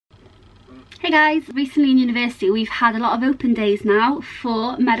guys, recently in university we've had a lot of open days now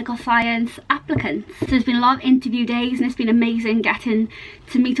for medical science applicants. So there's been a lot of interview days and it's been amazing getting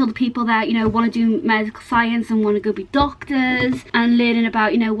to meet all the people that, you know, want to do medical science and want to go be doctors, and learning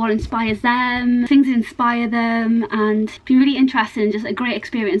about, you know, what inspires them, things that inspire them, and it's been really interesting and just a great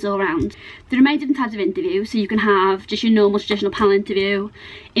experience all around. There are many different types of interviews, so you can have just your normal traditional panel interview,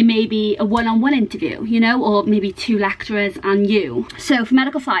 it may be a one-on-one interview, you know, or maybe two lecturers and you. So for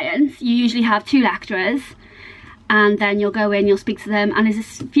medical science, you usually have two lecturers, and then you'll go in, you'll speak to them, and there's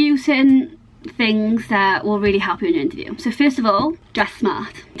a few certain things that will really help you in your interview. So first of all, dress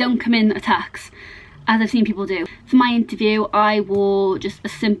smart. Don't come in a tux, as I've seen people do. For my interview, I wore just a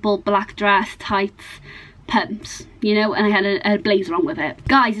simple black dress, tights, pumps, you know, and I had a blazer on with it.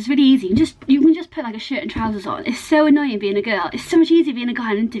 Guys, it's really easy. You can just put like a shirt and trousers on. It's so annoying being a girl. It's so much easier being a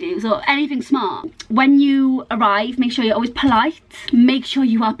guy in interviews or anything smart. When you arrive, make sure you're always polite. Make sure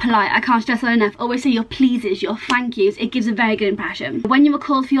you are polite. I can't stress that enough. Always say your pleases, your thank yous. It gives a very good impression. When you are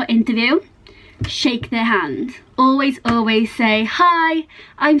called for your interview, shake their hand. Always say, "Hi,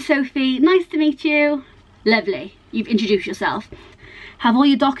 I'm Sophie, nice to meet you." Lovely, you've introduced yourself. Have all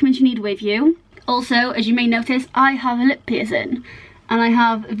your documents you need with you. Also, as you may notice, I have a lip piercing and I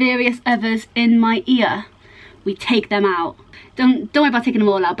have various others in my ear. We take them out. Don't worry about taking them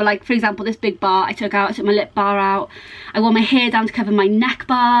all out, but like for example this big bar I took out, I took my lip bar out. I wore my hair down to cover my neck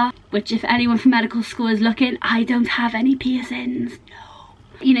bar, which if anyone from medical school is looking, I don't have any piercings, no.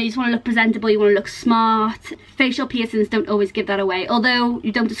 You know, you just want to look presentable, you want to look smart. Facial piercings don't always give that away, although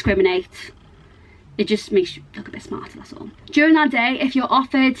you don't discriminate. It just makes you look a bit smarter, that's all. During that day, if you're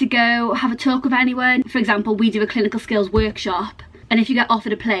offered to go have a talk with anyone, for example, we do a clinical skills workshop, and if you get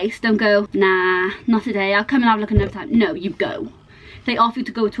offered a place, don't go, "Nah, not today, I'll come and have a look another time." No, you go. If they offer you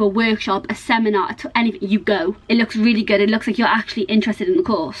to go to a workshop, a seminar, anything, you go. It looks really good, it looks like you're actually interested in the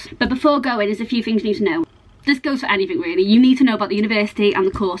course. But before going, there's a few things you need to know. This goes for anything really. You need to know about the university and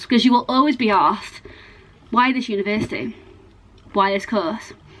the course, because you will always be asked, why this university? Why this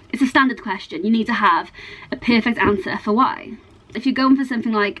course? It's a standard question. You need to have a perfect answer for why. If you're going for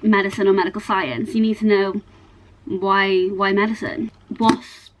something like medicine or medical science, you need to know why medicine?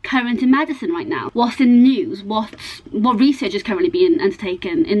 What's current in medicine right now? What's in the news? What research is currently being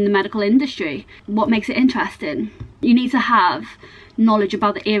undertaken in the medical industry? What makes it interesting? You need to have knowledge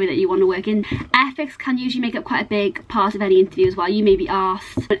about the area that you want to work in. Ethics can usually make up quite a big part of any interview as well. You may be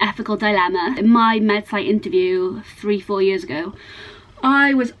asked an ethical dilemma. In my MedSci interview 3-4 years ago,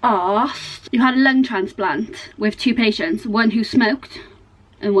 I was asked, you had a lung transplant with two patients, one who smoked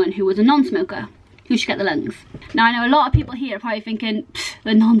and one who was a non-smoker. Who should get the lungs? Now I know a lot of people here are probably thinking,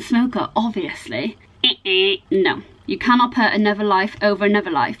 the non-smoker, obviously. No, you cannot put another life over another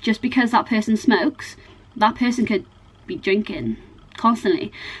life. Just because that person smokes, that person could be drinking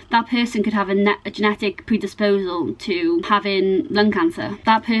constantly. That person could have a genetic predisposal to having lung cancer.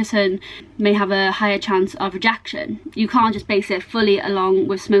 That person may have a higher chance of rejection. You can't just base it fully along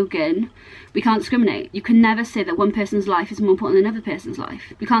with smoking. We can't discriminate. You can never say that one person's life is more important than another person's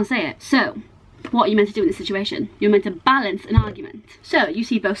life. You can't say it. So what are you meant to do in this situation? You're meant to balance an argument. So you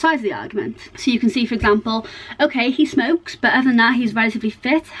see both sides of the argument. So you can see, for example, okay, he smokes, but other than that, he's relatively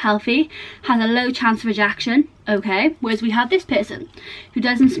fit, healthy, has a low chance of rejection. Okay, whereas we have this person who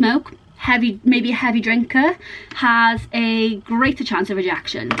doesn't smoke, maybe a heavy drinker, has a greater chance of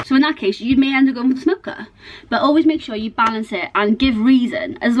rejection. So in that case, you may end up going with the smoker. But always make sure you balance it and give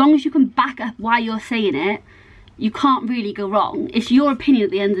reason. As long as you can back up why you're saying it, you can't really go wrong. It's your opinion at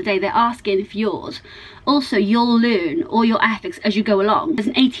the end of the day. They're asking for yours. Also, you'll learn all your ethics as you go along. As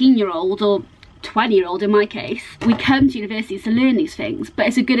an 18-year-old or 20-year-old in my case, we come to universities to learn these things, but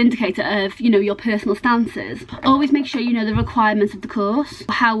it's a good indicator of, you know, your personal stances. Always make sure you know the requirements of the course.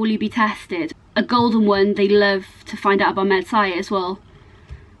 How will you be tested? A golden one they love to find out about MedSci is, well,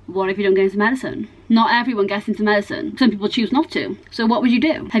 what if you don't get into medicine? Not everyone gets into medicine. Some people choose not to. So what would you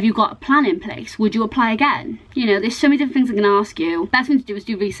do? Have you got a plan in place? Would you apply again? You know, there's so many different things I'm going to ask you. Best thing to do is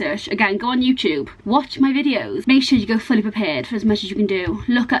do research. Again, go on YouTube. Watch my videos. Make sure you go fully prepared for as much as you can do.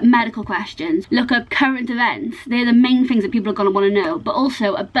 Look up medical questions. Look up current events. They're the main things that people are going to want to know. But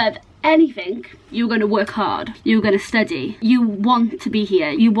also, above anything, you're going to work hard. You're going to study. You want to be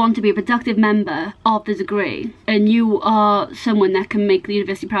here. You want to be a productive member of the degree, and you are someone that can make the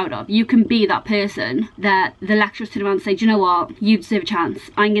university proud of. You can be that person that the lecturers turn around and say, do you know what, you deserve a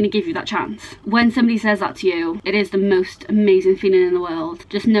chance. I'm going to give you that chance. When somebody says that to you, it is the most amazing feeling in the world.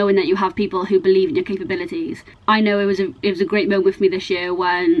 Just knowing that you have people who believe in your capabilities. I know it was a great moment for me this year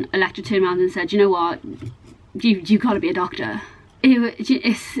when a lecturer turned around and said, you know what, you got to be a doctor.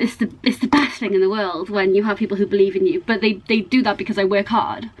 It's the best thing in the world when you have people who believe in you, but they do that because I work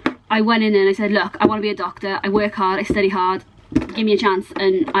hard. I went in and I said, look, I want to be a doctor, I work hard, I study hard, give me a chance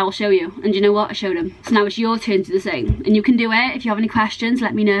and I will show you. And you know what? I showed him. So now it's your turn to do the same. And you can do it. If you have any questions,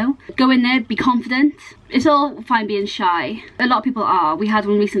 let me know. Go in there, be confident. It's all fine being shy. A lot of people are. We had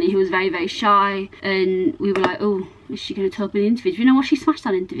one recently who was very, very shy, and we were like, oh, is she going to talk in the interview? Do you know what? She smashed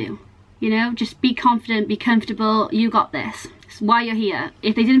that interview. You know, just be confident, be comfortable. You got this. It's why you're here.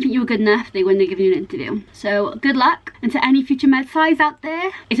 If they didn't think you were good enough, they wouldn't have given you an interview. So good luck. And to any future med-scis out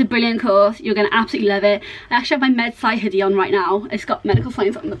there, it's a brilliant course. You're going to absolutely love it. I actually have my med-sci hoodie on right now. It's got medical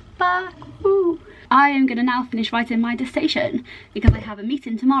science on the back. Ooh. I am going to now finish writing my dissertation because I have a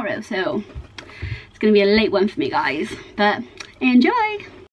meeting tomorrow. So it's going to be a late one for me, guys. But enjoy.